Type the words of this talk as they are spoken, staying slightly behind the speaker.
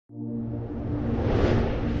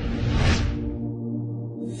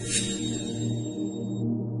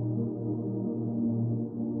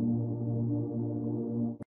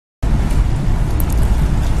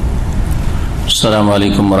السلام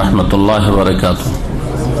عليكم ورحمة الله وبركاته.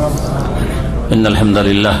 إن الحمد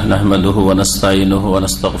لله نحمده ونستعينه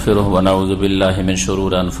ونستغفره ونعوذ بالله من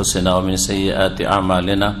شرور أنفسنا ومن سيئات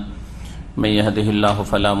أعمالنا من يهده الله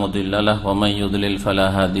فلا مضل له ومن يضلل فلا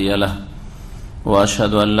هادي له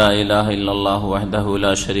وأشهد أن لا إله إلا الله وحده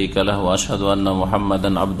لا شريك له وأشهد أن محمدا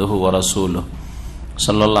عبده ورسوله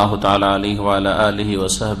صلى الله تعالى عليه وعلى آله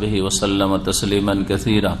وصحبه وسلم تسليما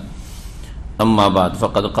كثيرا. أما بعد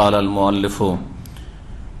فقد قال المؤلف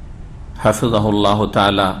حفظه الله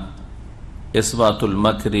تعالى إثبات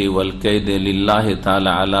المكر والكيد لله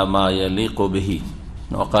تعالى على ما يليق به.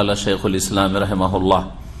 وقال شيخ الإسلام رحمه الله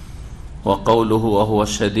وقوله وهو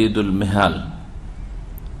شديد المحال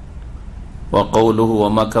وقوله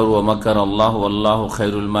ومكر الله والله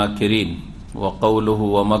خير الماكرين وقوله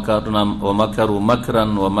ومكروا مكرا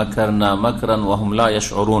ومكرنا مكرا وهم لا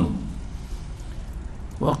يشعرون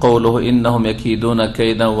وقوله إنهم يكيدون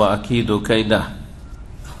كيدا وأكيد كيدا.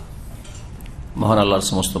 মহান আল্লাহর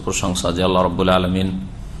সমস্ত প্রশংসা যে আল্লাহ রাব্বুল আলামিন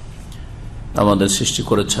আমাদের সৃষ্টি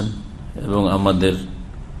করেছেন এবং আমাদের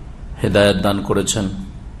হেদায়েত দান করেছেন,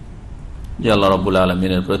 যে আল্লাহ রাব্বুল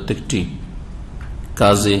আলামিনের প্রত্যেকটি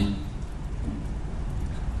কাজে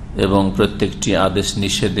এবং প্রত্যেকটি আদেশ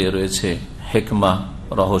নিষেধে রয়েছে হিকমা,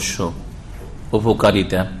 রহস্য,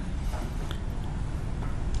 উপকারিতা।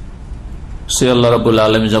 সে আল্লাহ রাব্বুল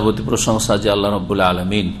আলামিন যাবতীয় প্রশংসা যে আল্লাহ রাব্বুল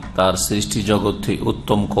আলামিন তার সৃষ্টি জগতে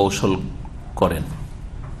উত্তম কৌশল করেন।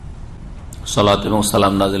 সালাত এবং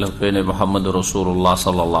সালাম নাযিল হোক মুহাম্মদ রাসূলুল্লাহ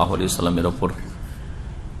সাল্লাল্লাহু আলাইহি ওয়াসাল্লামের উপর,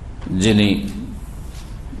 যিনি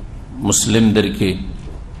মুসলিমদেরকে,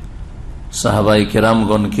 সাহাবায়ে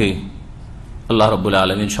কেরামগণকে আল্লাহ রাব্বুল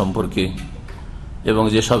আলামিন সম্পর্কে এবং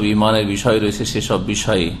যেসব ঈমানের বিষয় রয়েছে সেসব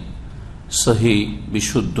বিষয়ে সহি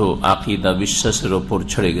বিশুদ্ধ আকীদা বিশ্বাসের উপর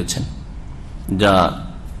ছেড়ে গেছেন, যা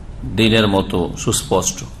দ্বীনের মতো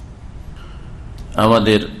সুস্পষ্ট।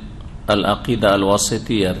 আমাদের আল আকিদা আল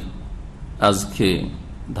ওয়াসিতিয়ার আজকে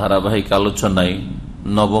ধারাবাহিক আলোচনায়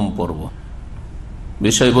নবম পর্ব।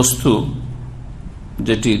 বিষয়বস্তু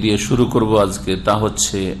যেটি দিয়ে শুরু করব আজকে তা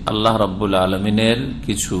হচ্ছে আল্লাহ রাব্বুল আলামিনের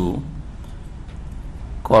কিছু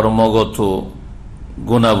কর্মগত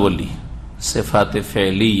গুণাবলী, সিফাতে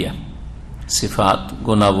ফেলিয়া। সিফাত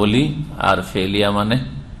গুণাবলী আর ফেলিয়া মানে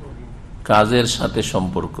কাজের সাথে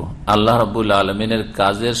সম্পর্ক। আল্লাহ রাব্বুল আলামিনের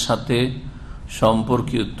কাজের সাথে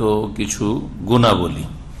সম্পর্কিত কিছু গুণাবলী।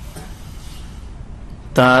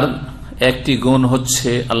 তার একটি গুণ হচ্ছে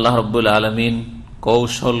আল্লাহ রাব্বুল আলামিন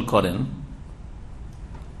কৌশল করেন।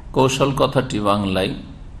 কৌশল কথাটি বাংলায়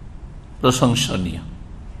প্রশংসনীয়,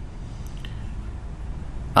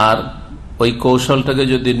 আর ওই কৌশলটাকে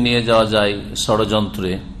যদি নিয়ে যাওয়া যায়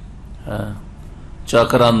ষড়যন্ত্রে,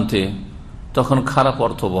 চক্রান্তে, তখন খারাপ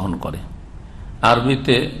অর্থ বহন করে।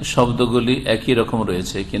 আরবিতে শব্দগুলি একই রকম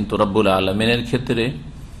রয়েছে, কিন্তু রব্বুল আলমিনের ক্ষেত্রে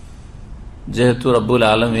যেহেতু রব্বুল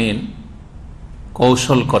আলমিন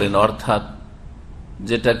কৌশল করেন, অর্থাৎ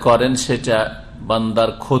যেটা করেন সেটা বান্দার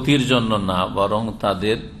ক্ষতির জন্য না, বরং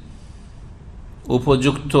তাদের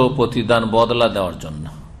উপযুক্ত প্রতিদান বদলা দেওয়ার জন্য।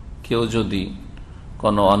 কেউ যদি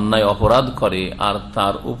কোনো অন্যায় অপরাধ করে আর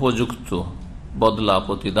তার উপযুক্ত বদলা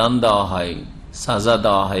প্রতিদান দেওয়া হয়, সাজা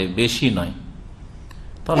দেওয়া হয়, বেশি নয়,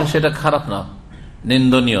 তাহলে সেটা খারাপ না,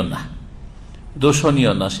 নিন্দনীয় না,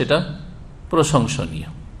 দোষণীয় না, সেটা প্রশংসনীয়।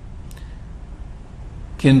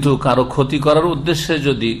 কিন্তু কারো ক্ষতি করার উদ্দেশ্যে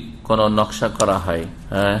যদি কোনো নকশা করা হয়,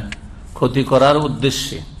 ক্ষতি করার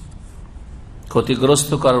উদ্দেশ্যে,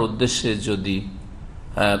 ক্ষতিগ্রস্ত করার উদ্দেশ্যে যদি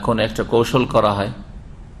কোন একটা কৌশল করা হয়,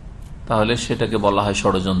 তাহলে সেটাকে বলা হয়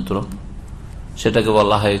ষড়যন্ত্র, সেটাকে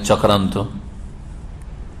বলা হয় চক্রান্ত,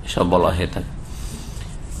 এসব বলা হয়ে থাকে।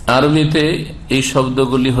 আরবিতে এই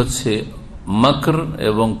শব্দগুলি হচ্ছে মকর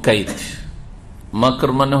এবং কাইদ। মকর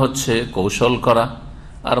মানে হচ্ছে কৌশল করা,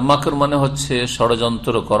 আর মকর মানে হচ্ছে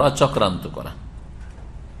ষড়যন্ত্র করা, চক্রান্ত করা।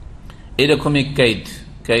 এরকমই কাইদ,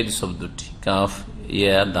 কাইদ শব্দটি কাফ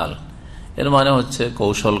ইয়া দাল, এর মানে হচ্ছে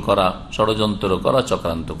কৌশল করা, ষড়যন্ত্র করা,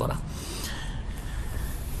 চক্রান্ত করা।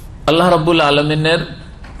 আল্লাহ রাব্বুল আলামিনের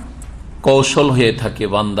কৌশল হয়ে থাকে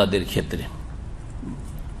বান্দাদের ক্ষেত্রে,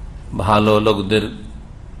 ভালো লোকদের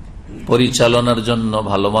পরিচালনার জন্য,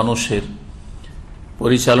 ভালো মানুষের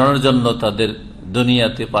পরিচালনার জন্য তাদের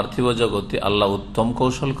দুনিয়াতে, পার্থিব জগতে আল্লাহ উত্তম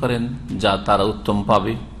কৌশল করেন, যা তারা উত্তম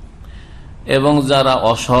পাবে। এবং যারা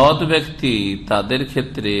অসৎ ব্যক্তি তাদের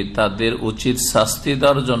ক্ষেত্রে তাদের উচিত শাস্তি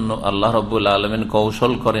দেওয়ার জন্য আল্লাহ রাব্বুল আলামিন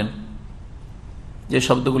কৌশল করেন, যে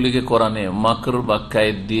শব্দগুলিকে কোরআনে মাকর বা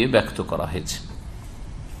কায়েদ দিয়ে ব্যক্ত করা হয়েছে।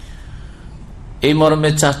 এই মর্মে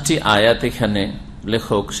 4টি আয়াত এখানে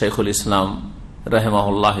লেখক শেখুল ইসলাম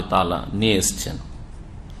রাহিমাহুল্লাহ তাআলা নিয়ে এসছেন।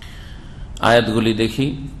 আয়াতগুলি দেখি,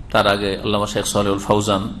 তার আগে আল্লামা শেখ সালেহুল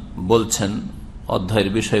ফৌজান বলছেন অধ্যায়ের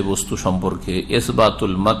বিষয়বস্তু সম্পর্কে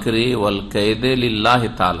ইসবাতুল মাকরি ওয়াল কায়দে লিল্লাহি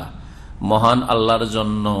তাআলা, মহান আল্লাহর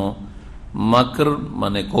জন্য মাকর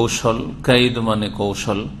মানে কৌশল, কাইদ মানে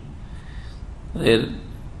কৌশল এর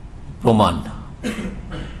প্রমাণ।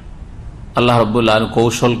 আল্লাহ রাব্বুল আলামিন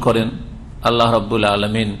কৌশল করেন। আল্লাহ রাব্বুল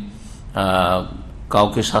আলামিন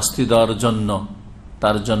কাউকে শাস্তি দেওয়ার জন্য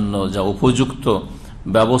তার জন্য যা উপযুক্ত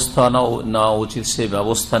ব্যবস্থা নেওয়া উচিত সে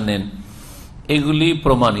ব্যবস্থা নেন। এগুলি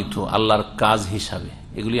প্রমাণিত আল্লাহর কাজ হিসাবে,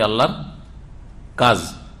 এগুলি আল্লাহর কাজ,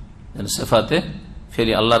 সিফাতে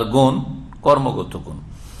ফেলি আল্লাহর গুণ, কর্মগত গুণ।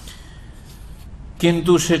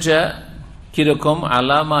 কিন্তু সেটা কিরকম,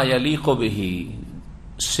 আলামা ইয়ালিকু বিহি,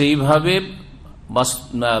 সেইভাবে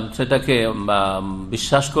সেটাকে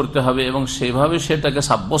বিশ্বাস করতে হবে এবং সেইভাবে সেটাকে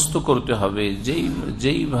সাব্যস্ত করতে হবে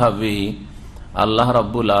যেইভাবে আল্লাহ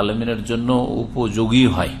রাব্বুল আলামিনের জন্য উপযোগী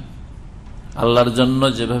হয়, আল্লাহর জন্য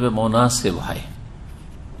যেভাবে মুনাসিব হয়।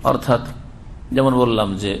 অর্থাৎ যেমন বললাম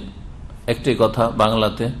যে একটি কথা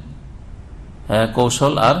বাংলাতে,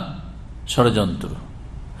 কৌশল আর ষড়যন্ত্র।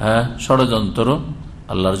 ষড়যন্ত্র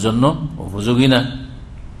আল্লাহর জন্য উপযোগী না,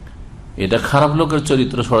 এটা খারাপ লোকের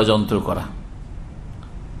চরিত্র ষড়যন্ত্র করা।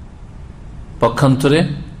 পক্ষান্তরে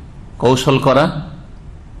কৌশল করা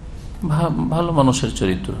ভালো মানুষের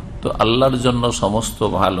চরিত্র। তো আল্লাহর জন্য সমস্ত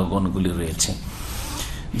ভালো গুণগুলি রয়েছে।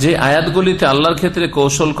 যে আয়াতগুলিতে আল্লাহর ক্ষেত্রে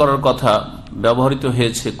কৌশল করার কথা ব্যবহৃত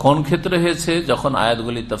হয়েছে, কোন ক্ষেত্রে হয়েছে, যখন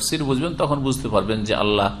আয়াতগুলি তাফসির বুঝবেন তখন বুঝতে পারবেন যে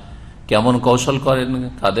আল্লাহ কেমন কৌশল করেন,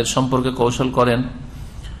 কাদের সম্পর্কে কৌশল করেন।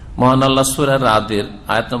 মহান আল্লাহ সূরা রাদের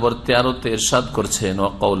আয়াত নম্বর 13-তে ইরশাদ করছেন,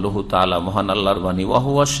 ওয়া কাউলুহু তাআলা, মহান আল্লাহর বাণী, ওয়া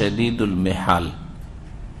হুয়া শাদীদুল মিহাল,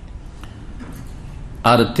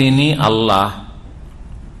 আর তিনি আল্লাহ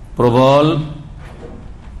প্রবল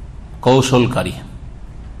কৌশলকারী।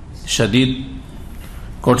 শাদীদ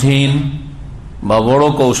কঠিন বা বড়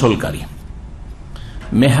কৌশলকারী।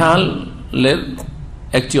 মেহালের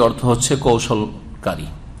একটি অর্থ হচ্ছে কৌশলকারী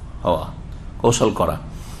হওয়া, কৌশল করা,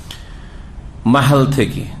 মাহাল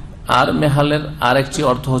থেকে। আর মেহালের আর একটি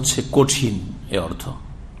অর্থ হচ্ছে কঠিন, এ অর্থ।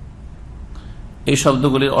 এই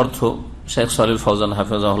শব্দগুলির অর্থ শেখ সালিহ ফওজান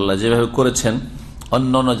হাফিজাহুল্লাহ যেভাবে করেছেন,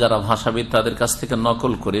 অন্যান্য যারা ভাষাবিদ তাদের কাছ থেকে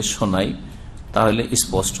নকল করে শোনাই তাহলে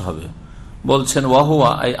স্পষ্ট হবে। বলছেন ওয়াহুয়া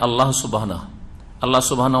আই আল্লাহ সুবহানাহু, আল্লাহ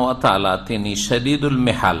সুবহানাহু ওয়া তাআলা তিনি শাদীদুল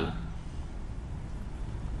মিহাল,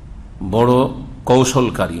 বড়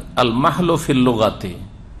কৌশলকারী। আল মাহলু ফিল লুগাতে,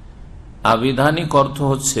 আবিধানিক অর্থ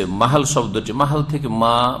হচ্ছে মাহাল শব্দটি, মাহাল থেকে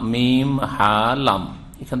মা মিম হা লাম,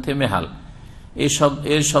 এখান থেকে মেহাল,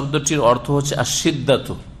 এই শব্দটির অর্থ হচ্ছে আশিদ্দাত,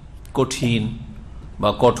 কঠিন বা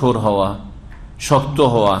কঠোর হওয়া, শক্ত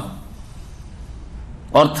হওয়া।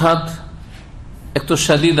 অর্থাৎ এক তো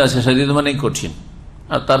শাদীদ আছে, শাদীদ মানে কঠিন,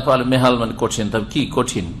 আর তারপর মেহাল মানে কঠিন। তবে কি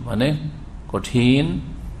কঠিন মানে কঠিন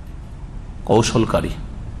কৌশলকারী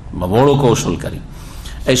বা বড় কৌশলকারী।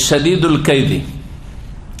 এই শাদীদুল কাইদি,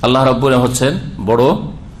 আল্লাহ রাব্বুল হচ্ছেন বড়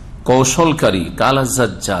কৌশলকারী। কালা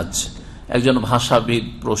জাজ্জাজ, একজন ভাষাবিদ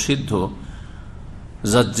প্রসিদ্ধ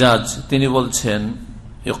জাজ্জাজ, তিনি বলছেন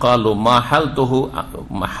ইকালু মাহালতুহু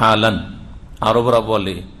মাহালান, আরবরা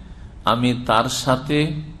বলে আমি তার সাথে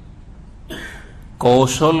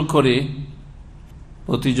কৌশল করে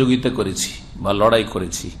প্রতিযোগিতা করেছি বা লড়াই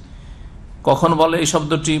করেছি। কখন বলে এই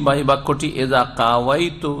শব্দটি বা এই বাক্যটি, এযা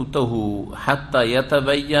কাওয়াইতুহু হাত্তা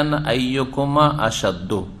ইয়াতাবায়ান আইয়ুকুমা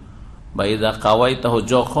আশাদ্দু, বা এযা কাওয়াইতাহু,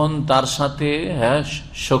 যখন তার সাথে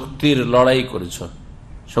শক্তির লড়াই করেছ,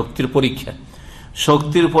 শক্তির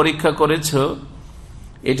পরীক্ষা করেছ,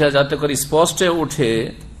 এটা যাতে করে স্পষ্ট উঠে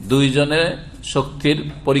দুইজনের শক্তির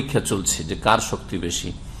পরীক্ষা চলছে যে কার শক্তি বেশি,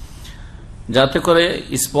 যাতে করে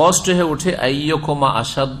স্পষ্ট হয়ে উঠে আইয়ুকুমা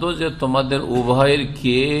আসাধ্য, যে তোমাদের উভয়ের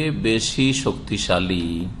কে বেশি শক্তিশালী।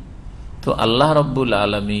 তো আল্লাহ রাব্বুল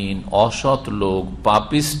আলামিন অসৎ লোক,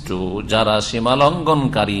 পাপিষ্ট, যারা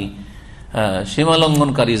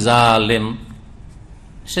সীমালঙ্ঘনকারী জালেম,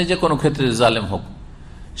 সে যে কোনো ক্ষেত্রে জালেম হোক,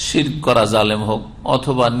 শিরক করা জালেম হোক,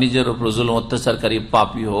 অথবা নিজের উপর জুলুম অত্যাচারকারী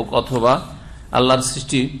পাপী হোক, অথবা আল্লাহর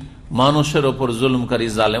সৃষ্টি মানুষের ওপর জুলুমকারী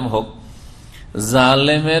জালেম হোক,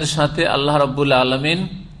 জালেমের সাথে আল্লাহ রাব্বুল আলামিন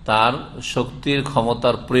তার শক্তির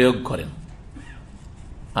ক্ষমতার প্রয়োগ করেন।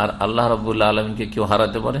 আর আল্লাহ রাব্বুল আলামিনকে কেউ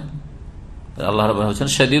হারাতে পারে? আল্লাহ রাব্বুল হচ্ছেন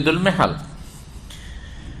শাদীদুল মিহাল।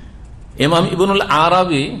 ইমাম ইবনুল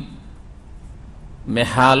আরাবী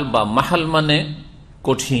মেহাল বা মাহাল মানে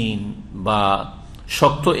কঠিন বা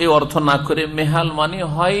শক্ত এই অর্থ না করে মেহাল মানে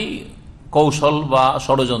হয় কৌশল বা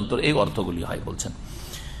ষড়যন্ত্র, এই অর্থগুলি হয় বলছেন।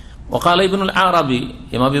 ওকাল ইবনুল আরাবী,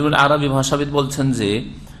 ইমাম ইবনুল আরাবী ভাষাবিদ বলছেন যে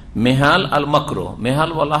মেহাল আল মাকর, মেহাল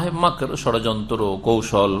বলা হয় মাকর, ষড়যন্ত্র,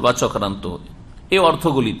 কৌশল বা চক্রান্ত, এই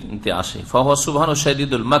অর্থগুলিতে আসে। ফাহুয়া সুবহানাহু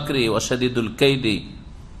শাদীদুল মাকরি ওয়া শাদীদুল কাইদি,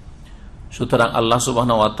 সুতরাং আল্লাহ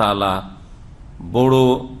সুবহানাহু ওয়া তাআলা বড়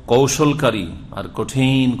কৌশলকারী আর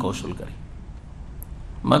কঠিন কৌশলকারী।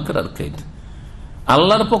 মাকর আর কাইদ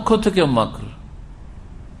আল্লাহর পক্ষ থেকে, মাকর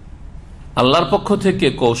আল্লাহর পক্ষ থেকে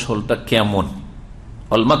কৌশলটা কেমন?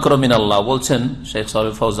 আল মাকরু মিন আল্লাহ, বলছেন শেখ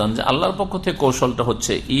সালেহ ফৌজান যে আল্লাহর পক্ষ থেকে কৌশলটা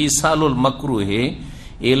হচ্ছে ইসালুল মাকরুহি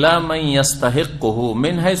ইলা মান ইয়াস্তাহিকুহু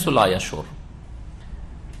মিন হাইসু লা ইয়াশুর।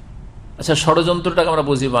 আচ্ছা, ষড়যন্ত্রটাকে আমরা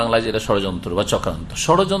বুঝি বাংলায় যেটা ষড়যন্ত্র বা চক্রান্ত।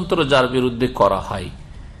 ষড়যন্ত্র যার বিরুদ্ধে করা হয়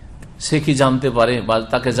সে কি জানতে পারে বা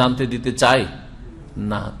তাকে জানতে দিতে চায়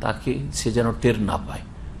না, তাকে সে যেন টের না পায়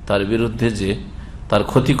তার বিরুদ্ধে যে তার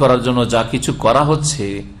ক্ষতি করার জন্য যা কিছু করা হচ্ছে,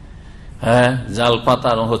 জাল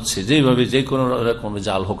পাতানো হচ্ছে, যেভাবে যে কোনো রকম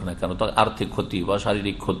জাল হোক না কেন, তার আর্থিক ক্ষতি বা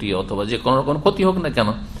শারীরিক ক্ষতি অথবা যে কোনো রকম ক্ষতি হোক না কেন,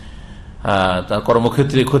 তার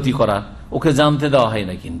কর্মক্ষেত্রে ক্ষতি করা, ওকে জানতে দেওয়া হয়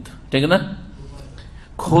না। কিন্তু ঠিক না,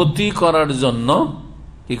 ক্ষতি করার জন্য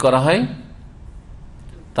কি করা হয়,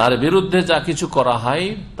 তার বিরুদ্ধে যা কিছু করা হয়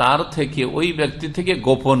তার থেকে ওই ব্যক্তি থেকে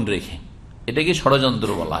গোপন রেখে, এটা কি ষড়যন্ত্র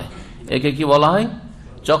বলা হয়, একে কি বলা হয়,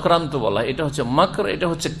 চক্রান্ত বলা হয়। এটা হচ্ছে মাকর, এটা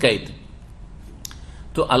হচ্ছে কাইদ।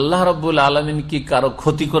 তো আল্লাহ রাব্বুল আলামিন কি কারো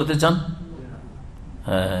ক্ষতি করতে চান?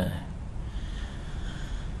 হ্যাঁ,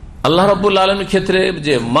 আল্লাহ রাব্বুল আলামিনের ক্ষেত্রে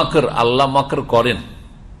যে মাকর, আল্লাহ মাকর করেন,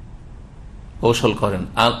 কৌশল করেন।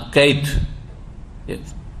 কাইদ,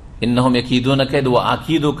 ইন্নাহুম ইয়াকিদুনা কাইদ ওয়া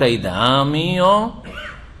আকিদু কাইদ, আমিও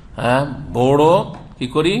বড় কি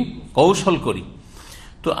করি, কৌশল করি।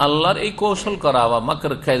 তো আল্লাহর এই কৌশল করা বা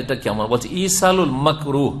মাকর কাইদটা কেমন? বলছে ইসালুল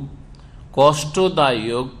মাকরুহ,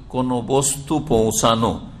 কষ্টদায়ক কোন বস্তু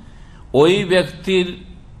পৌঁছানো ওই ব্যক্তির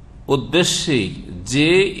উদ্দেশ্যে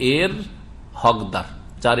যে এর হকদার,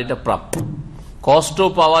 যার এটা প্রাপ্য, কষ্ট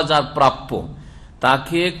পাওয়া যার প্রাপ্য,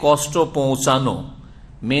 তাকে কষ্ট পৌঁছানো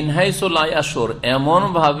মিন হাইসু লা ইয়াশুর, এমন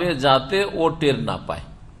ভাবে যাতে ও টের না পায়।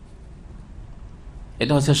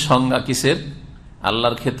 এটা হচ্ছে সংজ্ঞা কিসের?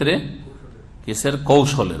 আল্লাহর ক্ষেত্রে কিসের?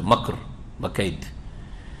 কৌশলের, মাকর বা কাইদ।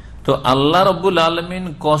 তো আল্লাহ রাব্বুল আলামিন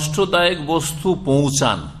কষ্টদায়ক বস্তু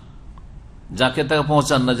পৌঁছান, যাকে তাকে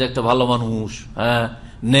পৌঁছান না যে একটা ভালো মানুষ,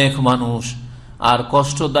 নেক মানুষ, আর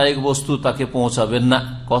কষ্টদায়ক বস্তু তাকে পৌঁছাবেন না,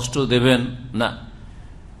 কষ্ট দেবেন না।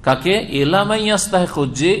 কাকে? ইলা মান ইয়াস্তাহিকু,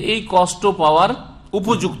 যে এই কষ্ট পাওয়ার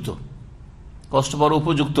উপযুক্ত। কষ্ট পাওয়ার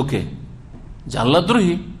উপযুক্ত কে? যে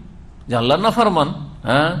আল্লাহদ্রোহী, যে আল্লাহর নাফরমান,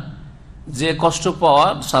 যে কষ্ট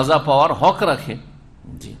পাওয়ার, সাজা পাওয়ার হক রাখে।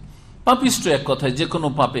 জি, পাপিষ্ট, এক কথায় যে কোনো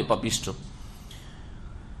পাপে পাপিষ্ট।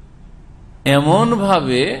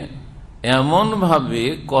 এমন ভাবে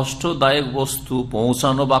কষ্টদায়ক বস্তু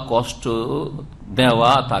পৌঁছানো বা কষ্ট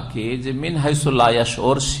দেওয়া তাকে যে মিন হাইসু লা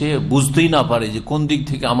ইয়াশুর, সে বুঝতেই না পারে যে কোন দিক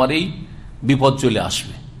থেকে আমার এই বিপদ চলে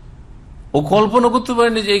আসবে। ও কল্পনা করতে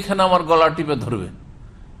পারেনি যে এইখানে আমার গলা টিপে ধরবে।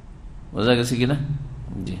 বোঝা গেছে কিনা?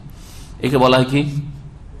 জি, একে বলা হয় কি?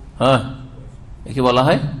 একে বলা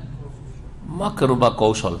হয় মাকর বা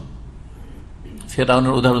কৌশল।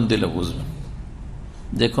 ফেরাউনের উদাহরণ দিলে বুঝবেন।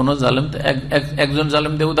 যে কোনো জালেম, একজন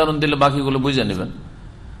জালেম দিয়ে উদাহরণ দিলে বাকিগুলো বুঝে নেবেন।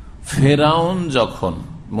 ফেরাউন যখন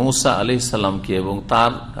মূসা আলাইহিস সালামকে এবং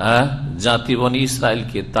তার জাতি বনি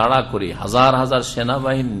ইসরায়েলকে তাড়া করে হাজার হাজার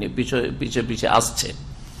সেনাবাহিনী পিছে পিছে আসছে,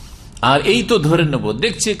 আর এই তো ধরে নেব,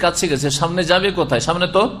 দেখছি কাছে গেছে, সামনে যাবে কোথায়? সামনে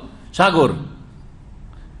তো সাগর।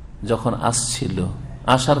 যখন আসছিল,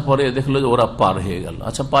 আসার পরে দেখলো যে ওরা পার হয়ে গেল।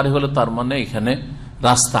 আচ্ছা, পার হলো, তার মানে এখানে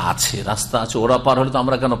রাস্তা আছে, ওরা পার হলে তো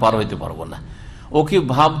আমরা কেন পার হইতে পারবো না? ও কি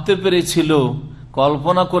ভাবতে পেরেছিল,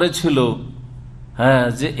 কল্পনা করেছিল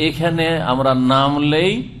যে এখানে আমরা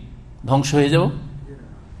নামলেই ধ্বংস হয়ে যাব?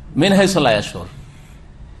 মিন হাইসু লা ইয়াশুর,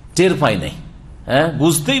 টের পাই নাই,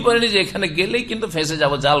 বুঝতেই পারিনি যে এখানে গেলেই কিন্তু ফেঁসে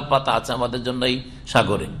যাব, জাল পাতা আছে আমাদের জন্য এই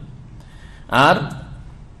সাগরে। আর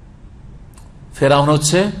ফেরাউন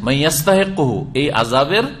হচ্ছে মাইয়াস্তাহিকুহু, এই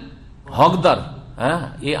আযাবের হকদার।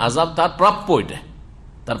 এই আযাব তার প্রাপ্য, এটা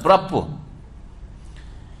তার প্রাপ্য।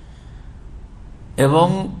 এবং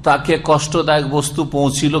তাকে কষ্টদায়ক বস্তু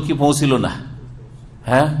পৌঁছিল কি পৌঁছিল না?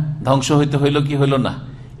 ধ্বংস হইতে হইল কি হইল না?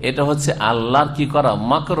 এটা হচ্ছে আল্লাহর কি করা?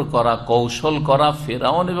 মাকর করা, কৌশল করা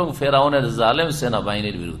ফেরাউন এবং ফেরাউনের জালেম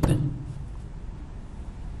সেনাবাহিনীর বিরুদ্ধে।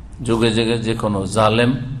 যুগে যুগে যে কোনো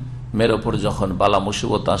জালেম মের ওপর যখন বালা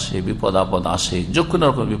মুসিবত আসে, বিপদ আপদ আসে, যে কোনো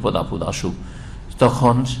রকম বিপদ আপদ আসুক,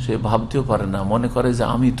 তখন সে ভাবতেও পারে না, মনে করে যে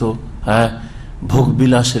আমি তো ভোগ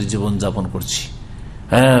বিলাসের জীবন যাপন করছি।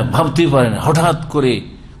 ভাবতেই পারে না, হঠাৎ করে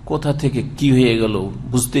কোথা থেকে কি হয়ে গেল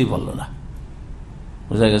বুঝতেই পারলো না।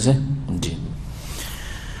 বুঝা গেছে? জি।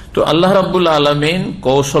 তো আল্লাহ রাব্বুল আলামিন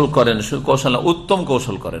কৌশল করেন, কৌশল উত্তম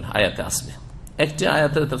কৌশল করেন। আয়াতে আসবে, একটি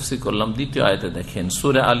আয়াতে তাফসীর করলাম, দ্বিতীয় আয়াতে দেখেন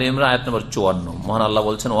সূরা আলে ইমরান আয়াত নম্বর 54। মহান আল্লাহ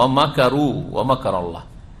বলছেন ওয়া মাকারু ওয়া মাকারাল্লাহ,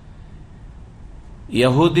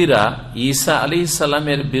 ইহুদিরা ঈসা আলাইহিস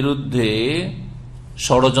সালামের বিরুদ্ধে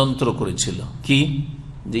ষড়যন্ত্র করেছিল কি,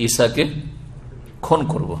 যে ঈসাকে খুন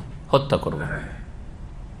করব, হত্যা করব।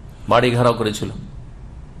 বাড়ি ঘেরাও করেছিল,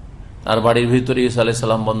 আর বাড়ির ভিতরে ঈসা আলাইহিস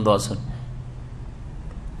সালাম বন্ধ আছেন,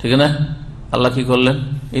 ঠিক না? আল্লাহ কি করলেন?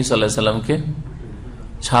 ঈসা আলাইহিস সালামকে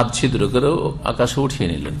ছাদ ছিদ্র করে আকাশে উঠিয়ে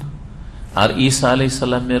নিলেন, আর ঈসা আলাইহিস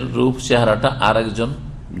সালামের রূপ চেহারাটা আর একজন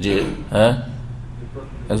যে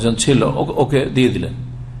একজন ছিল ওকে দিয়ে দিলেন,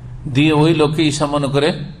 দিয়ে ওই লোককে ঈসা মনে করে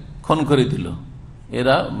খুন করে দিল।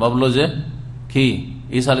 এরা ভাবলো যে কি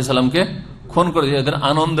ঈসা আলাইহিস সালামকে খুন করে দিল, এদের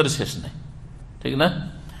আনন্দের শেষ নেই, ঠিক না?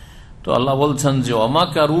 তো আল্লাহ বলছেন যে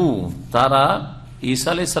ওমাকারু, তারা ঈসা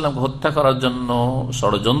আলাইহিস সালামকে হত্যা করার জন্য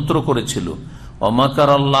ষড়যন্ত্র করেছিল। ওমাকার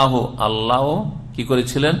আল্লাহ, আল্লাহ কি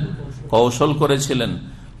করেছিলেন? কৌশল করেছিলেন।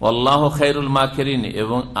 আল্লাহ খায়রুল মাকিরিন,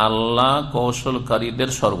 এবং আল্লাহ কৌশলকারীদের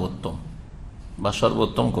সর্বোত্তম বা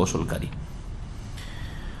সর্বোত্তম কৌশলকারী।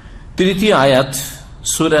 তৃতীয় আয়াত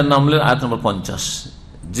সূরা নামলের আয়াত নম্বর 50,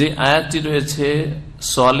 যে আয়াতটি রয়েছে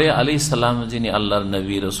সালেহ আলাইহিস সালাম যিনি আল্লাহর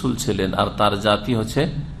নবী রাসূল ছিলেন, আর তার জাতি হচ্ছে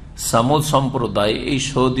সামুদ সম্প্রদায়। এই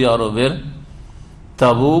সৌদি আরবের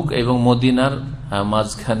তাবুক এবং মদিনার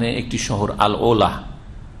মাঝখানে একটি শহর আল ওলা,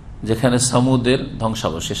 যেখানে সামুদের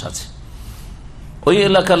ধ্বংসাবশেষ আছে। ওই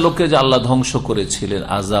এলাকার লোককে যে আল্লাহ ধ্বংস করেছিলেন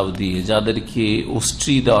আযাব দিয়ে, যাদেরকে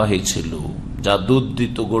উষ্ট্রি দেওয়া হয়েছিল, যা দুধ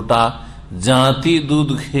দিত, গোটা জাতি দুধ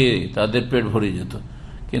খেয়ে তাদের পেট ভরে যেত,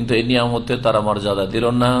 কিন্তু এই নিয়ামতে তারা মর্যাদা দিল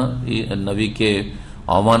না, নবীকে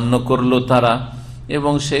অমান্য করলো তারা,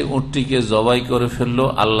 এবং সেই উটটিকে জবাই করে ফেললো।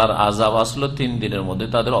 আল্লাহর আযাব আসলো 3 দিনের মধ্যে।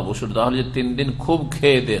 তাদের অবসর দেওয়া হলো যে 3 দিন খুব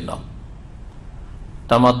খেয়ে দিয়ে নাও,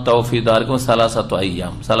 তামাত্তাউ ফি দারিকুম সালাসাতু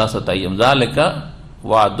আইয়াম যালিকা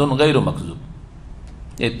ওয়াদুন গায়রু মাকযুব।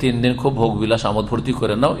 এই 3 দিন খুব ভোগ বিলাস আমোদ ফুর্তি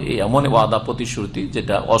করে নাও, এই এমন ওয়াদা প্রতিশ্রুতি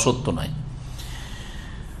যেটা অসত্য নয়।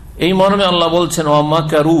 এই মর্মে আল্লাহ বলছেন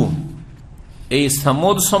ওয়ামাকারু, এই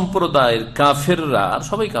সামুদ সম্প্রদায়ের কাফেররা, আর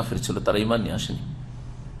সবাই কাফের ছিল, তারা ঈমান নিয়ে আসেনি,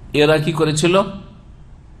 এরা কি করেছিল?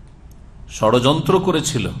 ষড়যন্ত্র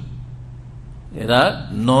করেছিল। এরা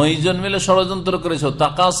 9 জন মিলে ষড়যন্ত্র করেছিল।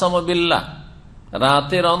 তাকাসাম বিল্লাহ,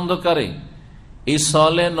 রাতের অন্ধকারে এই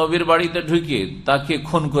সালেহ নবীর বাড়িতে ঢুকে তাকে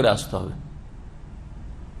খুন করে আসতে হবে,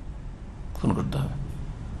 খুন করতে হবে।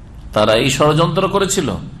 তারা এই ষড়যন্ত্র করেছিল।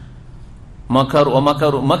 মাকার ও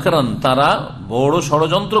মাকার মাকরান, তারা বড়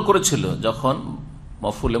ষড়যন্ত্র করেছিল। যখন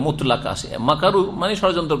মফুলে মুতলাক আসে, মাকারু মানে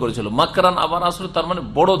ষড়যন্ত্র করেছিল, মাকরান আবার আসলে তার মানে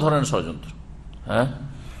বড় ধরনের ষড়যন্ত্র। হ্যাঁ,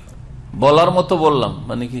 বলার মতো বললাম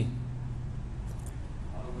মানে কি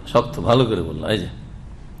শক্ত, ভালো করে বললাম। এই যে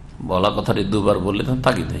বলা কথাটি 2 বার বললে তখন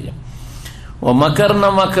তাগিদ হয়ে যায়। ও মাকার না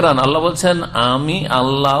মাকরান, আল্লাহ বলছেন আমি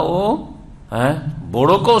আল্লাহ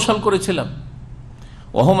বড় কৌশল করেছিলাম।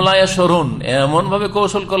 ওহম লা ইয়াশউরুন, এমন ভাবে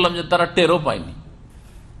কৌশল করলাম যে তারা টেরও পায়নি,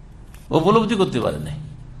 উপলব্ধি করতে পারে নাই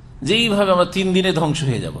যে এইভাবে আমরা 3 দিনে ধ্বংস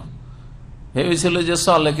হয়ে যাব। ভেবেছিল যে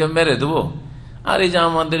সালেহকে মেরে দেবো, আর এই যে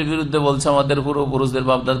আমাদের বিরুদ্ধে বলছে, আমাদের পূর্বপুরুষদের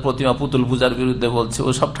বাপদাদ প্রতিমা পুতুল পূজার বিরুদ্ধে বলছে, ও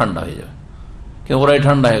সব ঠান্ডা হয়ে যাবে। কেউ ওরাই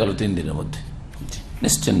ঠান্ডা হয়ে গেল 3 দিনের মধ্যে,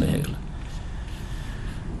 নিশ্চিন্ন হয়ে গেল।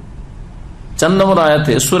 4 নম্বর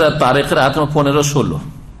আয়াতে সূরা তারিকের আয়াত 15-16,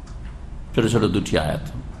 ছোট ছোট 2টি আয়াত।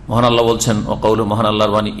 মহান আল্লাহ বলছেন, ও কওলু, মহান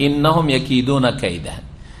আল্লাহর বাণী, ইন্নাহুম ইয়াকিদুনা কাইদা,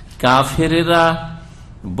 কাফেরেরা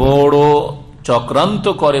বড় চক্রান্ত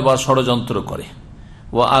করে বা ষড়যন্ত্র করে।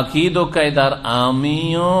 ও আকিদু কায়দার,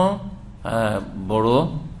 আমিও বড়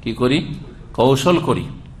কি করি? কৌশল করি,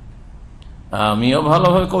 আমিও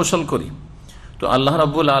ভালোভাবে কৌশল করি। তো আল্লাহ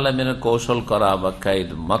রাব্বুল আলামিনের কৌশল করা বা কায়দ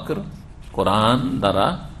মাকর কোরআন দ্বারা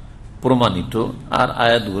প্রমাণিত। আর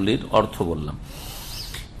আয়াতগুলির অর্থ বললাম।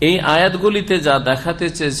 এই আয়াতগুলিতে যা দেখাতে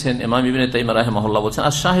চেয়েছেন ইমাম ইবনে তাইমিয়া রাহিমাহুল্লাহ বলছেন,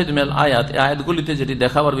 আশ-শাহিদ মিনাল আয়াত, এই আয়াতগুলিতে যেটি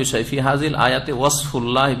দেখাবার বিষয়, ফি হাযিল আয়াতে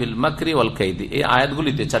ওয়াসফুল্লাহ বিল মাকরি ওয়াল কাইদি, এই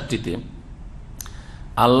আয়াতগুলিতে 4টিতে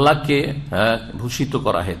আল্লাহকে ভূষিত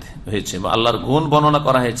করা হয়েছে বা আল্লাহর গুণ বর্ণনা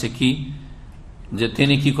করা হয়েছে কি, যে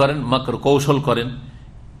তিনি কি করেন? মাকর, কৌশল করেন,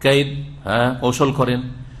 কাইদ কৌশল করেন।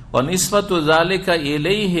 ওয়া নিসবাতু যালিকা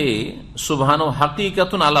ইলাইহি সুবহানাহু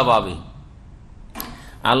হাকিকাতুন আলা বাবে,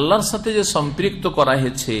 আল্লাহর সাথে যে সম্পৃক্ত করা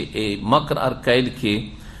হয়েছে এই মাকর আর কায়দকে,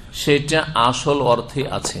 সেটা আসল অর্থে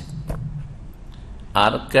আছে।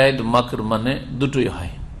 আর কায়দ মাকর মানে দুটোই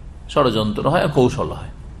হয়, ষড়যন্ত্র হয় আর কৌশল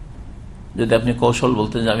হয়। যদি আপনি কৌশল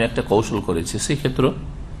বলতেন যে আমি একটা কৌশল করেছি, সেক্ষেত্রে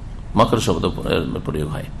মাকর শব্দ প্রয়োগ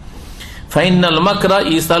হয়। ফাইনাল মাকরা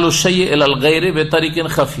ইসালু শাইই ইলাল গায়রি বিতারিকিন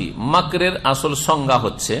খাফি, মাকরের আসল সংজ্ঞা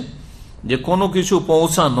হচ্ছে যে কোনো কিছু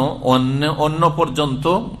পৌঁছানো অন্য পর্যন্ত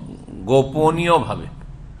গোপনীয়ভাবে,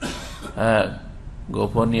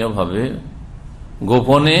 গোপনীয়ভাবে,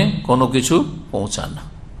 গোপনে কোনো কিছু পৌঁছানো।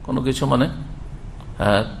 কোনো কিছু মানে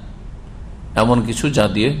এমন কিছু যা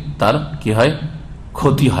দিয়ে তার কি হয়?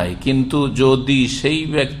 ক্ষতি হয়, কিন্তু যদি সেই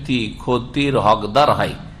ব্যক্তি ক্ষতির হকদার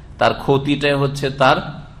হয়, তার ক্ষতিটাই হচ্ছে তার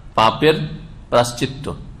পাপের প্রায়শ্চিত্ত,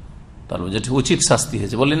 তাহলে যেটা উচিত শাস্তি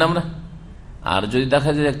হয়েছে বললি না আমরা। আর যদি দেখা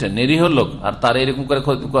যায় একটা নিরীহ লোক আর তার এরকম করে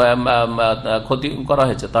ক্ষতি করা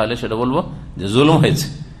হয়েছে, তাহলে সেটা বলবো যে জুলুম হয়েছে।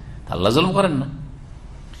 আল্লাহ জুলুম করেন না।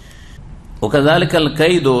 ওকাযালিকাল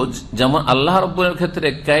কাইদ, যেমন আল্লাহ রাব্বুল ক্ষেত্রে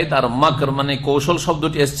কাইদ আর মাকর মানে কৌশল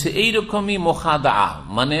শব্দটি এসেছে এইরকমই মুখাদা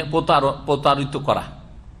মানে প্রতারিত করা।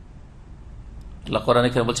 আল্লাহ কোরআনে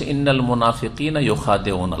বলছে ইন্নাল মুনাফিকিনা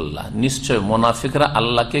ইউখাদিউনাল্লাহ, নিশ্চয় মুনাফিকরা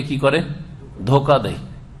আল্লাহকে কি করে? ধোঁকা দেয়।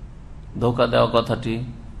 ধোঁকা দেওয়া কথাটি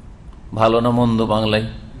ভালো না মন্দ? বাংলায়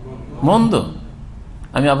মন্দ।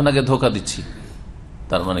 আমি আপনাকে ধোঁকা দিচ্ছি,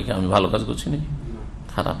 তার মানে কি আমি ভালো কাজ করছি নাকি?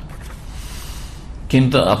 খারাপ।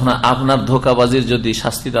 কিন্তু আপনার ধোঁকাবাজির যদি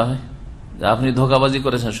শাস্তি দেওয়া হয়, আপনি ধোঁকাবাজি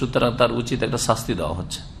করেছেন, সুতরাং তার উচিত একটা শাস্তি দেওয়া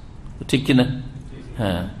হচ্ছে, ঠিক কিনা?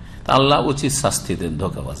 হ্যাঁ, আল্লাহ উচিত শাস্তি দেন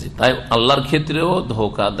ধোঁকাবাজি। তাই আল্লাহর ক্ষেত্রেও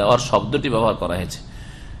ধোঁকা দেওয়ার শব্দটি ব্যবহার করা হয়েছে।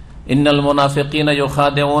 ইন্নাল মুনাফিকিনা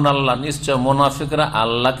ইউখাদিউন আল্লাহ, নিশ্চয় মুনাফিকরা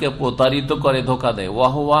আল্লাহকে প্রতারিত করে, ধোঁকা দেয়। ওয়া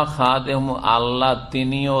হুয়া খাদিউম, আল্লাহ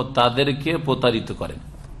তিনিও তাদেরকে প্রতারিত করেন।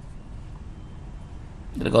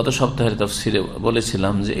 গত সপ্তাহের তাফসিরে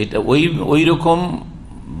বলেছিলাম যে এটা ওই রকম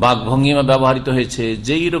বাকভঙ্গিমা ব্যবহৃত হয়েছে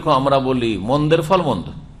যেই রকম আমরা বলি মন্দের ফল মন্দ,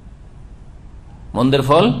 মন্দের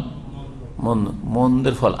ফল মন্দ,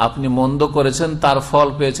 মন্দের ফল। আপনি মন্দ করেছেন, তার ফল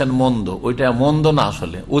পেয়েছেন মন্দ, ওইটা মন্দ না,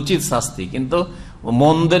 আসলে উচিত শাস্তি। কিন্তু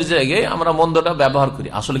মন্দের জায়গায় আমরা মন্দটা ব্যবহার করি,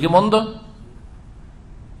 আসলে কি মন্দ?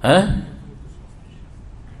 হ্যাঁ,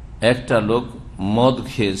 একটা লোক মদ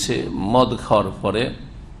খেয়েছে, মদ খাওয়ার পরে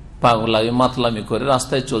পাগলামি মাতলামি করে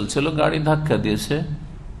রাস্তায় চলছিল, গাড়ি ধাক্কা দিয়েছে,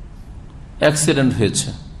 অ্যাক্সিডেন্ট হয়েছে,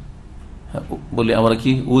 বলি আমরা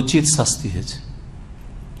কি উচিত শাস্তি হয়েছে,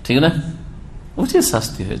 ঠিক না? উচিত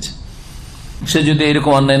শাস্তি হয়েছে। সে যদি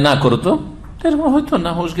এরকম অন্যায় না করতো এরকম হইতো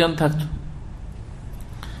না, হুঁশ জ্ঞান থাকতো।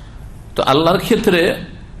 তো আল্লাহর ক্ষেত্রে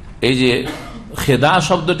এই যে খেদা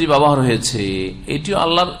শব্দটি ব্যবহার হয়েছে, এটিও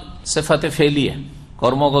আল্লাহর সিফাতে ফেলিয়া,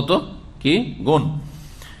 কর্মগত কি গুণ।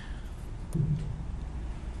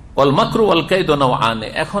 ওয়াল মাকরু ওয়াল কাইদ নাওআন।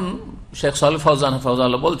 এখন শেখ সালেহ ফাওজান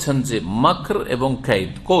হাফিজাহুল্লাহ বলছেন যে মাকর এবং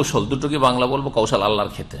কাইদ, কৌশল, দুটোকে বাংলা বলবো কৌশল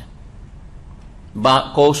আল্লাহর ক্ষেত্রে, বা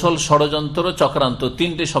কৌশল, ষড়যন্ত্র, চক্রান্ত,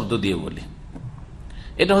 তিনটে শব্দ দিয়ে বলি।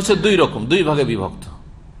 এটা হচ্ছে দুই রকম, দুই ভাগে বিভক্ত।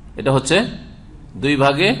 এটা হচ্ছে দুই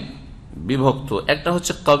ভাগে বিভক্ত। একটা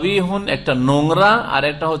হচ্ছে কবিহুন, একটা নোংরা, আর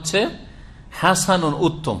একটা হচ্ছে হাসানুন,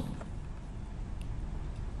 উত্তম।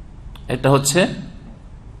 একটা হচ্ছে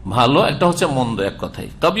ভালো, একটা হচ্ছে মন্দ। এক কথায়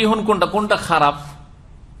কবিহুন কোনটা? কোনটা খারাপ?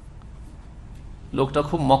 লোকটা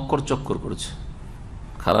খুব মক্কর চক্কর করেছে,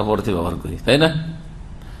 খারাপ অর্থে ব্যবহার করি, তাই না?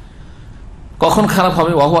 কখন খারাপ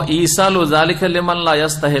হবে?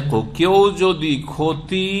 কেউ যদি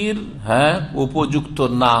ক্ষতির উপযুক্ত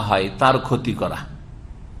না হয়, তার ক্ষতি করা,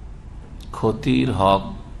 ক্ষতির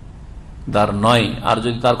হকদার নয়, আর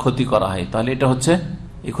যদি তার ক্ষতি করা হয়, তাহলে এটা হচ্ছে,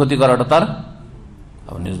 এই ক্ষতি করাটা তার,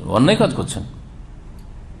 আপনি অন্যায় কাজ করছেন।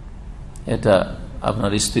 এটা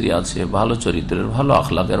আপনার স্ত্রী আছে, ভালো চরিত্রের, ভালো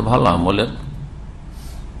আখলাকের, ভালো আমলের,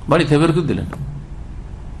 বাড়িতে বের করে দিলেন,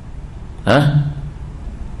 হ্যাঁ,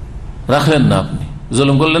 রাখলেন না, আপনি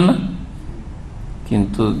জুলুম করলেন না,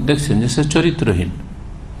 কিন্তু দেখছেন যে সে চরিত্রহীন,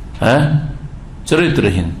 হ্যাঁ,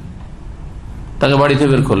 চরিত্রহীন, তাকে বাড়িতে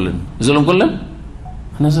বের করলেন, জুলুম করলেন।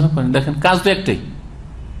 দেখেন, কাজ তো একটাই,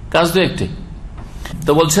 কাজ তো একটাই।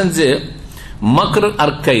 তো বলছেন যে মাকর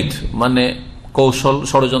আর কাইদ মানে কৌশল,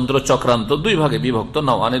 ষড়যন্ত্র, চক্রান্ত, দুই ভাগে বিভক্ত।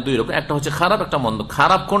 নাওআনে দুই রকম, একটা হচ্ছে খারাপ, একটা মন্দ।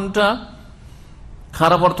 খারাপ কোনটা?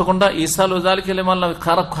 খারাপ অর্থ কোনটা? ইসাল ওয়াজালিক লিমান।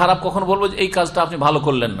 খারাপ, খারাপ কখন বলবো? এই কাজটা আপনি ভালো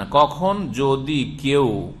করলেন না। কখন? যদি কেউ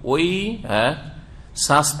ওই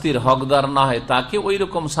শাস্তির হকদার না হয়, তাকে ওই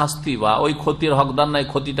রকম শাস্তি বা ওই ক্ষতির হকদার নাই,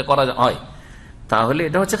 ক্ষতিটা করা হয়, তাহলে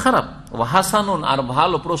এটা হচ্ছে খারাপ। হাসানুন, আর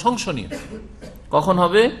ভালো, প্রশংসনীয়। কখন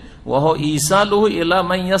হবে? ওয়াহ ইসালুহু ইলা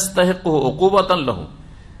মান ইয়াস্তাহিকুহু উকুবাতান লাহু,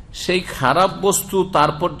 সেই খারাপ বস্তু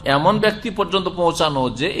তারপর এমন ব্যক্তি পর্যন্ত পৌঁছানো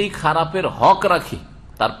যে এই খারাপের হক রাখে,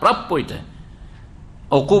 তার প্রাপ্য এটা।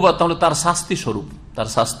 উকুবা তাহলে তার শাস্তি স্বরূপ, তার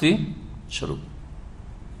শাস্তি স্বরূপ।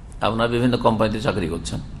 আপনার বিভিন্ন কোম্পানিতে চাকরি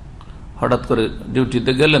করছেন, হঠাৎ করে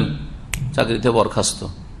ডিউটিতে গেলেন, চাকরিতে বরখাস্ত,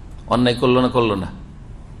 অন্যায় করলো না? করলো না?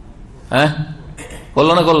 হ্যাঁ,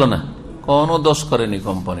 করলো না? করলো না? কোনো দোষ করেনি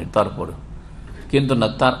কোম্পানির, তারপরে কিন্তু না,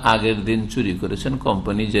 তার আগের দিন চুরি করেছেন,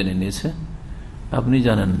 কোম্পানি জেনে নিয়েছে, আপনি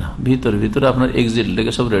জানেন না। ভিতরে ভিতরে আপনার এক্সিট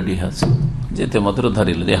লেগে সব রেডি আছে, যেতে মাত্র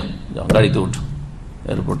ধারিলে যাও, গাড়িতে উঠো,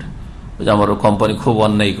 এয়ারপোর্টে। আমার কোম্পানি খুব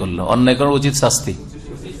অন্যায় করলো, অন্যায় করার উচিত শাস্তি,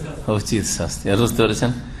 উচিত শাস্তি। আর বুঝতে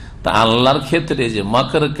পেরেছেন? তা আল্লাহর ক্ষেত্রে যে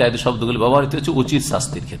মাকর কায়দ শব্দগুলি ব্যবহৃত হচ্ছে উচিত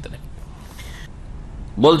শাস্তির ক্ষেত্রে।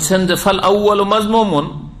 বলছেন যে ফাল আউয়ালু মাজমুমুন,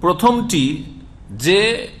 প্রথমটি যে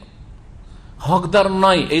হকদার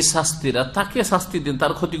নয় এই শাস্তিরা, তাকে শাস্তি দিন,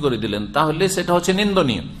 তার ক্ষতি করে দিলেন, তাহলে সেটা হচ্ছে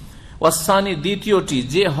নিন্দনীয়। ওয়াসানি, দ্বিতীয়টি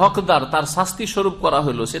যে হকদার তার শাস্তি স্বরূপ করা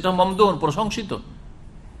হলো সেটা মমদুন, প্রশংসিত।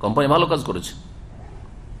 কোম্পানি ভালো কাজ করেছে,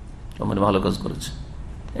 কোম্পানি ভালো কাজ করেছে।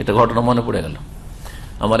 এটা ঘটনা মনে পড়ে গেল।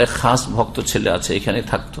 আমার এক খাস ভক্ত ছেলে আছে, এখানে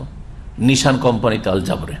থাকতো, নিশান কোম্পানিতে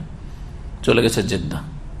আলজাবরে, চলে গেছে জেদ্দা,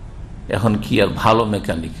 এখন কি আর ভালো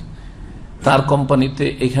মেকানিক। তার কোম্পানিতে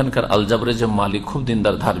এখানকার আলজাবরে যে মালিক খুব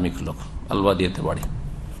দিনদার ধার্মিক লোক, আলবাদিয়াতে বাড়ি,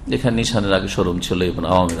 এখানে নিশানের আগে শোরুম ছিল এবং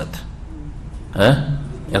আওয়ামিরাতে। হ্যাঁ,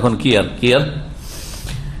 এখন কি আর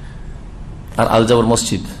আর আলজাবর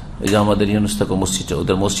মসজিদ, এই যে আমাদের ইউনুস্তাক মসজিদ,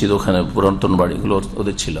 ওদের মসজিদ ওখানে পুরাতন বাড়িগুলো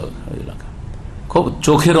ওদের ছিল এলাকা। খুব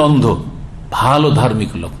চোখের অন্ধ, ভালো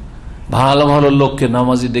ধার্মিক লোক, ভালো ভালো লোককে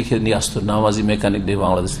নামাজি দেখে নিয়ে আসতো, নামাজি মেকানিক দেখে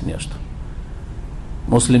বাংলাদেশ নিয়ে আসতো,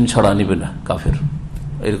 মুসলিম ছাড়া নিবে না, কাফের,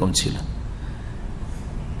 এরকম ছিল।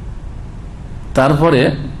 তারপরে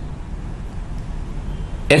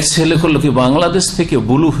এক ছেলে করলো কি, বাংলাদেশ থেকে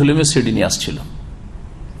ব্লু ফিল্মের সিডি নিয়ে আসছিল।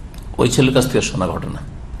 ওই ছেলের কাছ থেকে শোনা ঘটনা,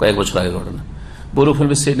 কয়েক বছর আগে ঘটনা। ব্লু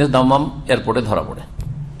ফিল্মের সিডি নিয়ে দাম্মাম এয়ারপোর্টে ধরা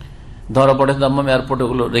পড়ে, দাম্মাম এয়ারপোর্টে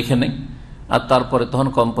ওগুলো রেখে নেই। আর তারপরে তখন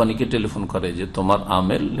কোম্পানিকে টেলিফোন করে যে তোমার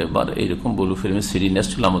আমেল লেবার এইরকম ব্লু ফিল্মের সিডি নিয়ে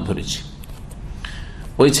আসছিল, আমরা ধরেছি।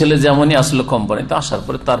 ওই ছেলে যেমনই আসলো কোম্পানিতে, আসার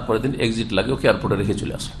পরে তারপরে দিন এক্সিট লাগে, ওকে এয়ারপোর্টে রেখে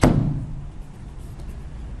চলে আসলো।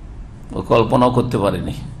 ও কল্পনাও করতে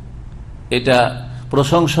পারেনি। এটা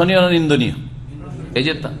প্রশংসনীয় না নিন্দনীয়? এই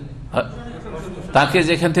যে তাকে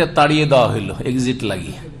যেখান থেকে তাড়িয়ে দেওয়া হইলো এক্সিট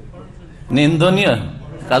লাগিয়ে, নিন্দনীয়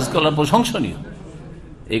কাজ করলাম, প্রশংসনীয়।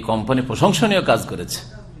 এই কোম্পানি প্রশংসনীয় কাজ করেছে,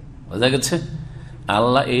 বোঝা গেছে।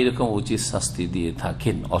 আল্লাহ এইরকম উচিত শাস্তি দিয়ে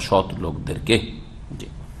থাকেন অসৎ লোকদেরকে।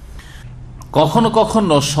 কখনো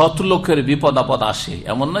কখনো সৎ লোকের বিপদ আপদ আসে,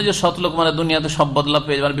 এমন না যে সৎ লোক মানে দুনিয়াতে সব বদলা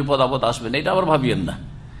পেয়ে যাবার, বিপদ আপদ আসবে না, এটা আবার ভাবিয়েন না।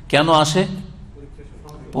 কেন আসে?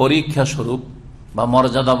 পরীক্ষা স্বরূপ বা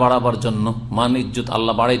মর্যাদা বাড়াবার জন্য, মান ইজ্জত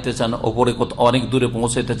আল্লাহ বাড়াইতে চান, ওপরে অনেক দূরে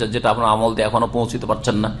পৌঁছাইতে চান, যেটা আপনার আমল দিয়ে এখনো পৌঁছতে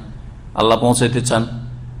পারছেন না, আল্লাহ পৌঁছাইতে চান,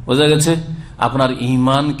 বোঝা গেছে। আপনার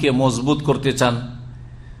ঈমানকে মজবুত করতে চান।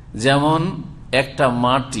 যেমন একটা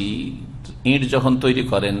মাটি, ইট যখন তৈরি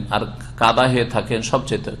করেন আর কাদা হয়ে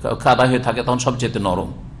থাকে তখন সবচেয়ে নরম,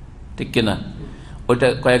 ঠিক কিনা? ওইটা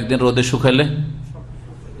কয়েকদিন রোদে শুকাইলে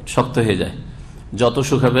শক্ত হয়ে যায়, যত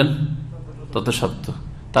শুকাবেন তত শক্ত।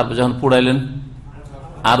 তারপর যখন পুড়াইলেন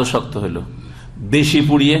আরো শক্ত হইল, বেশি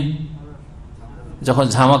পুড়িয়ে যখন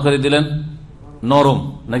ঝামা করে দিলেন নরম,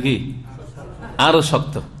 নাকি আরো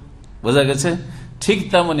শক্ত, বোঝা গেছে। ঠিক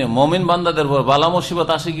তেমনি মুমিন বান্দাদের উপর বালা মুসিবত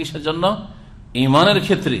আসে কিসের জন্য? ঈমানের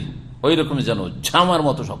ক্ষেত্রে ওই রকম যেন ঝামার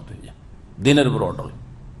মতো শক্ত হয়ে যায়, দিনের উপর অটল।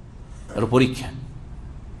 আর পরীক্ষা,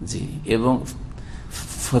 জি। এবং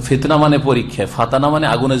ফিতনা মানে পরীক্ষা, ফাতানা মানে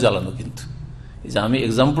আগুনে জ্বালানো। কিন্তু এই যে আমি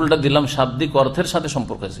এক্সাম্পলটা দিলাম শাব্দিক অর্থের সাথে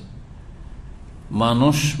সম্পর্ক আছে।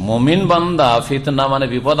 মানুষ মুমিন বান্দা ফিতনা মানে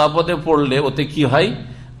বিপদ আপদে পড়লে ওতে কি হয়?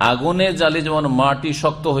 আগুনে জ্বালে যেমন মাটি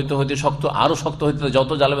শক্ত হইতে হইতে শক্ত, আরো শক্ত হইতে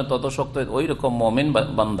যত জ্বালাবেন তত শক্ত হয়, ওই রকম মুমিন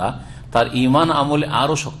বান্দা তার ঈমান আমলে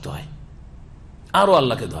আরো শক্ত হয়, আরো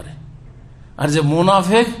আল্লাহকে ধরে। আর যে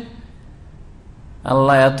মুনাফিক,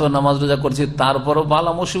 আল্লাহ এত নামাজ রোজা করছে তারপরও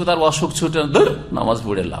বালা মুসিবত আর অসুখ ছুটে, নামাজ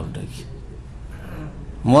পড়ে লাভটা কি?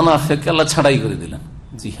 মুনাফিক আল্লাহ ছাড়াই করে দিলেন।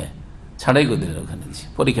 জি হ্যাঁ, ছাড়াই করে দিলেন ওখানে, জি,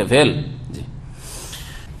 পরীক্ষা ফেল। জি,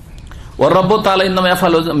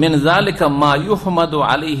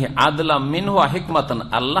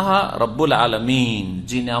 আল্লাহ রব্বুল আলামিন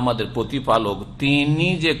যিনি আমাদের প্রতিপালক, তিনি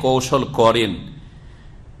যে কৌশল করেন,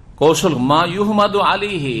 কৌশল মা ইউহমাদু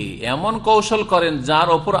আলাইহি, এমন কৌশল করেন যার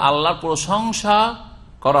ওপর আল্লাহর প্রশংসা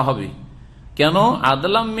করা হবে। কেন?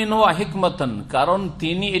 আদলাম মিনহু ওয়া হিকমাতান, কারণ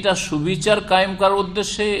তিনি এটা সুবিচার কায়েম করার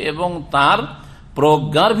উদ্দেশ্যে এবং তার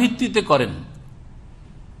প্রজ্ঞার ভিত্তিতে করেন।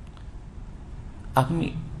 আপনি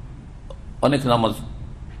অনেক নামাজ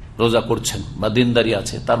রোজা করছেন বা দিনদারি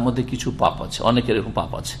আছে, তার মধ্যে কিছু পাপ আছে, অনেকের এরকম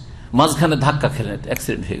পাপ আছে। মাঝখানে ধাক্কা খেলেন,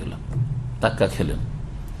 অ্যাক্সিডেন্ট হয়ে গেল, ধাক্কা খেলেন,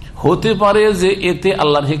 হতে পারে যে এতে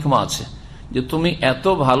আল্লাহর হিকমা আছে যে তুমি এত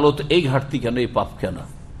ভালো, তো এই ঘাটতি কেন, এই পাপ কেন?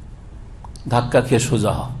 ধাক্কা খেয়ে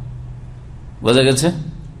সোজা হও, বোঝা গেছে।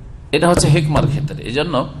 এটা হচ্ছে হিকমার ক্ষেত্রে। এই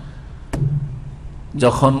জন্য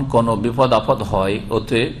যখন কোনো বিপদ আপদ হয়,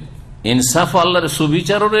 ওতে ইনসাফ আল্লাহর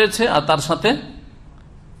সুবিচারও রয়েছে, আর তার সাথে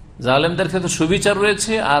জালেমদের ক্ষেত্রে সুবিচার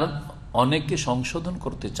রয়েছে, আর অনেককে সংশোধন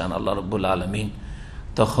করতে চান আল্লাহ রাব্বুল আলামিন,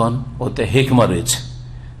 তখন ওতে হিকমা রয়েছে,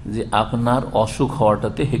 যে আপনার অসুখ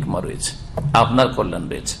হওয়াটাতে হিকমা রয়েছে, আপনার কল্যাণ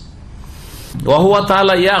রয়েছে।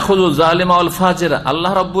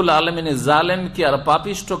 আল্লাহ রাব্বুল আলামিন জালেমকে আর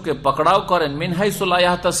পাপিষ্ঠকে পাকড়াও করেন মিন হাইসু লা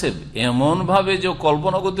ইয়াহতাসিব, এমন ভাবে যে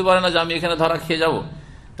কল্পনা করতে পারে না যে আমি এখানে ধরা খেয়ে যাব,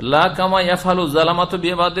 লা কামা ইয়াফালু যালামাতু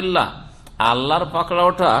বিইবাদিল্লাহ, আল্লাহর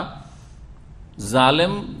পাকড়াওটা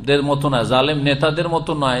জালেমদের মতো নয়, জালেম নেতাদের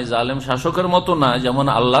মতো নয়, জালেম শাসকের মতো নয়। যেমন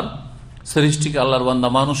আল্লাহর সৃষ্টিকে, আল্লাহর বান্দা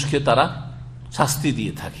মানুষকে তারা শাস্তি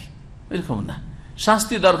দিয়ে থাকে, এরকম না।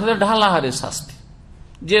 শাস্তি দরকার ঢালাহারে শাস্তি,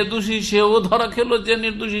 যে দোষী সেও ধরা খেলো, যে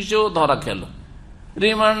নির্দোষী সেও ধরা খেলো।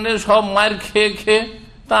 রিমান্ডে সব মায়ের খেয়ে খেয়ে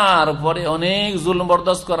তারপরে অনেক জুলুম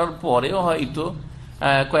বরদাস্ত করার পরেও হয়তো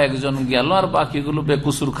কয়েকজন গেল আর বাকিগুলো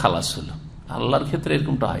বেকুসুর খালাস হলো। আল্লাহর ক্ষেত্রে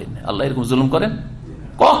এরকমটা হয় না। আল্লাহ এরকম জুলুম করেন?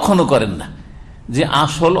 কখনো করেন না। যে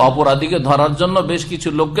আসল অপরাধীকে ধরার জন্য বেশ কিছু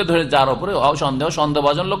লোককে ধরে, যার উপরে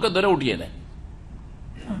সন্দেহভাজন লোককে ধরে উঠিয়ে নেয়,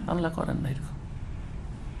 আল্লাহ করেন না এরকম।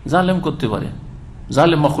 জালেম করতে পারে,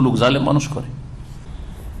 জালেম মখলুক, জালেম মানুষ করে।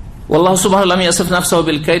 আল্লাহ সুবহানাহু ওয়া ইয়াসিফু নাফসাহু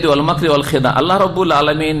বিল কাইদ ওয়াল মাকরি ওয়াল খিদা। আল্লাহ রাব্বুল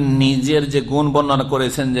আলামিন নিজের যে গুণ বর্ণনা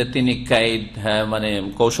করেছেন যে তিনি কাইদ, মানে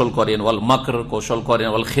কৌশল করেন, ওয়াল মাকর কৌশল করেন,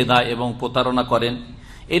 ওয়াল খিদা এবং প্রতারণা করেন,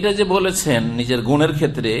 এটা যে বলেছেন নিজের গুণের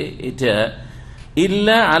ক্ষেত্রে, এটা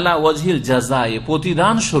ইল্লা আলা ওয়াজহিল জাযায়ে,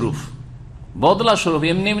 প্রতিদান স্বরূপ, বদলা স্বরূপ,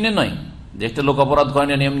 এমনি এমনি নয় যে একটা লোক অপরাধ করেন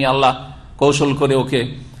এমনি আল্লাহ কৌশল করে ওকে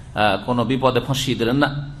কোনো বিপদে ফাঁসিয়ে দিলেন না।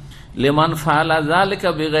 লেমান ফাআলা যালিকা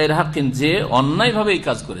বিগাইরি হাক্কিন, যে অন্যায় ভাবে এই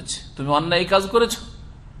কাজ করেছে, তুমি অন্যায় কাজ করেছো,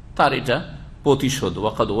 তার এটা প্রতিশোধ।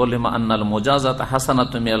 ওয়াকাদ ওয়ালিমা আন্নাল মুজাযাত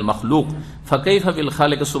হাসানাতুম মিনাল মাখলুক ফাকাইফা বিল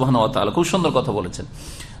খালিক সুবহানাহু ওয়া তাআলা। খুব সুন্দর কথা বলেছেন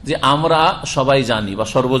যে আমরা সবাই জানি বা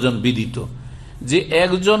সর্বজন বিদিত যে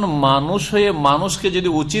একজন মানুষ হয়ে মানুষকে যদি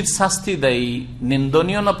উচিত শাস্তি দেয়,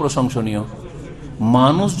 নিন্দনীয় না প্রশংসনীয়?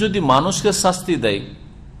 মানুষ যদি মানুষকে শাস্তি দেয়,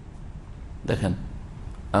 দেখেন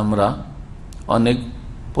আমরা অনেক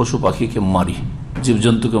পশু পাখিকে মারি,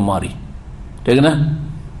 জীবজন্তুকে মারি, ঠিক না?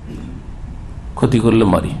 ক্ষতি করলে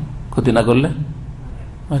মারি, ক্ষতি না করলে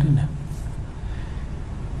মারি না।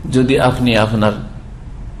 যদি আপনি আপনার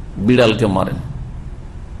বিড়ালকে মারেন,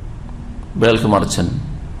 বিড়ালকে মারছেন,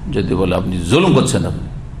 যদি বলে আপনি জুলুম করছেন, আপনি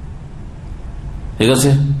ঠিক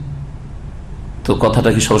আছে, তো কথাটা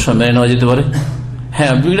কি সবসময় মেনে নেওয়া যেতে পারে?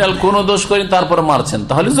 হ্যাঁ, বিড়াল কোনো দোষ করেন তারপরে মারছেন,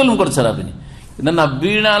 তাহলে জুলুম করছেন আপনি। কিন্তু না,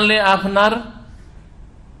 বিড়ালে আপনার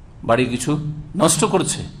বাড়ি কিছু নষ্ট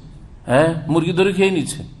করছে, হ্যাঁ, মুরগি ধরে খেয়ে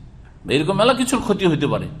নিচ্ছে, এরকম মেলা কিছুর ক্ষতি হইতে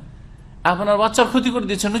পারে, আপনার বাচ্চার ক্ষতি করে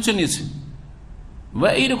দিচ্ছে, নুচে নিয়েছে, বা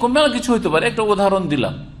এইরকম মেলা কিছু হইতে পারে। একটা উদাহরণ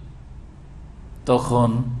দিলাম। তখন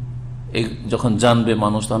যখন জানবে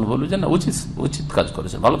মানুষ, তখন বলবে যে না, উচিত উচিত কাজ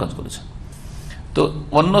করেছে, ভালো কাজ করেছে। তো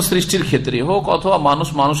অন্য সৃষ্টির ক্ষেত্রে হোক অথবা মানুষ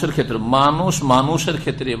মানুষের ক্ষেত্রে, মানুষ মানুষের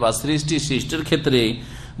ক্ষেত্রে বা সৃষ্টি সৃষ্টির ক্ষেত্রে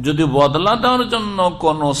যদি বদলা দেওয়ার জন্য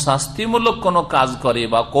কোনো শাস্তিমূলক কোনো কাজ করে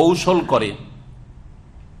বা কৌশল করে,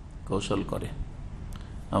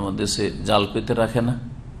 আমাদের দেশে জাল পেতে রাখে না,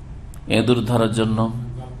 এঁদুর ধরার জন্য,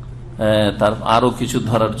 তার আরো কিছু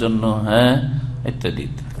ধরার জন্য, হ্যাঁ, ইত্যাদি।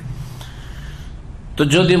 তো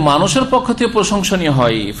যদি মানুষের পক্ষ থেকে প্রশংসনীয়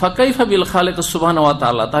হয়, ফাকাইফা বিল খালিক সুবহানাহু ওয়া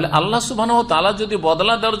তাআলা, তাহলে আল্লাহ সুবহানাহু ওয়া তাআলা যদি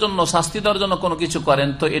বদলা দেওয়ার জন্য, শাস্তি দেওয়ার জন্য কোনো কিছু করেন,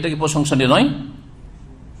 তো এটা কি প্রশংসনীয় নয়?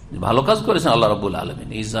 ভালো কাজ করেছেন আল্লাহ রাব্বুল আলামিন,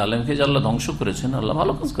 এই জালেমকে যে আল্লাহ ধ্বংস করেছেন, আল্লাহ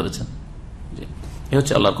ভালো কাজ করেছেন। এই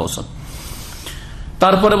হচ্ছে আল্লাহর কৌশল।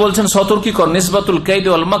 তারপরে বলছেন সতর্কীকরণ, নিসবাতুল কাইদ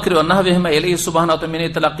ওয়াল মাকরি ওয়া নাহবিহিমা ইলাইহি সুবহানাহু ওয়া তাআলা মিন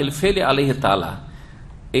ইতলাকিল ফি'লি আলাইহি তাআলা।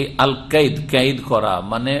 এই আল কাইদ, কাইদ করা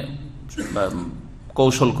মানে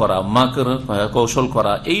কৌশল করা, মাকর কৌশল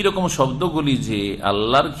করা, এইরকম শব্দগুলি যে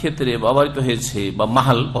আল্লাহর ক্ষেত্রে ব্যবহৃত হয়েছে, বা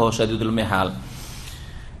মাহাল শাদীদুল মিহাল,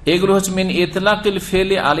 এগুলো হচ্ছে মিন ইতলাকিল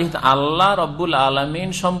ফি'লি আলাইহি, আল্লাহ রাব্বুল আলামিন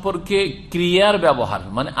সম্পর্কে ক্রিয়ার ব্যবহার,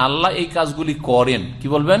 মানে আল্লাহ এই কাজগুলি করেন। কি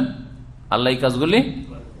বলবেন? আল্লাহ এই কাজগুলি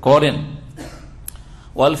করেন।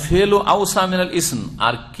 ওয়াল ফি'লু আওসা মিনাল ইসম,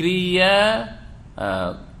 আর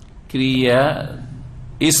ক্রিয়া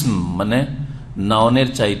ইসম মানে নাউনের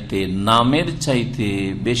চাইতে, নামের চাইতে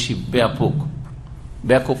বেশি ব্যাপক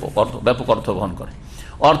অর্থ বহন করে।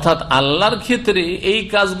 অর্থাৎ আল্লাহর ক্ষেত্রে এই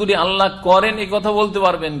কাজগুলি আল্লাহ করেন এই কথা বলতে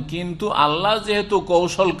পারবেন, কিন্তু আল্লাহ যেহেতু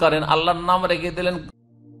কৌশল করেন, আল্লাহর নাম রেখে দিলেন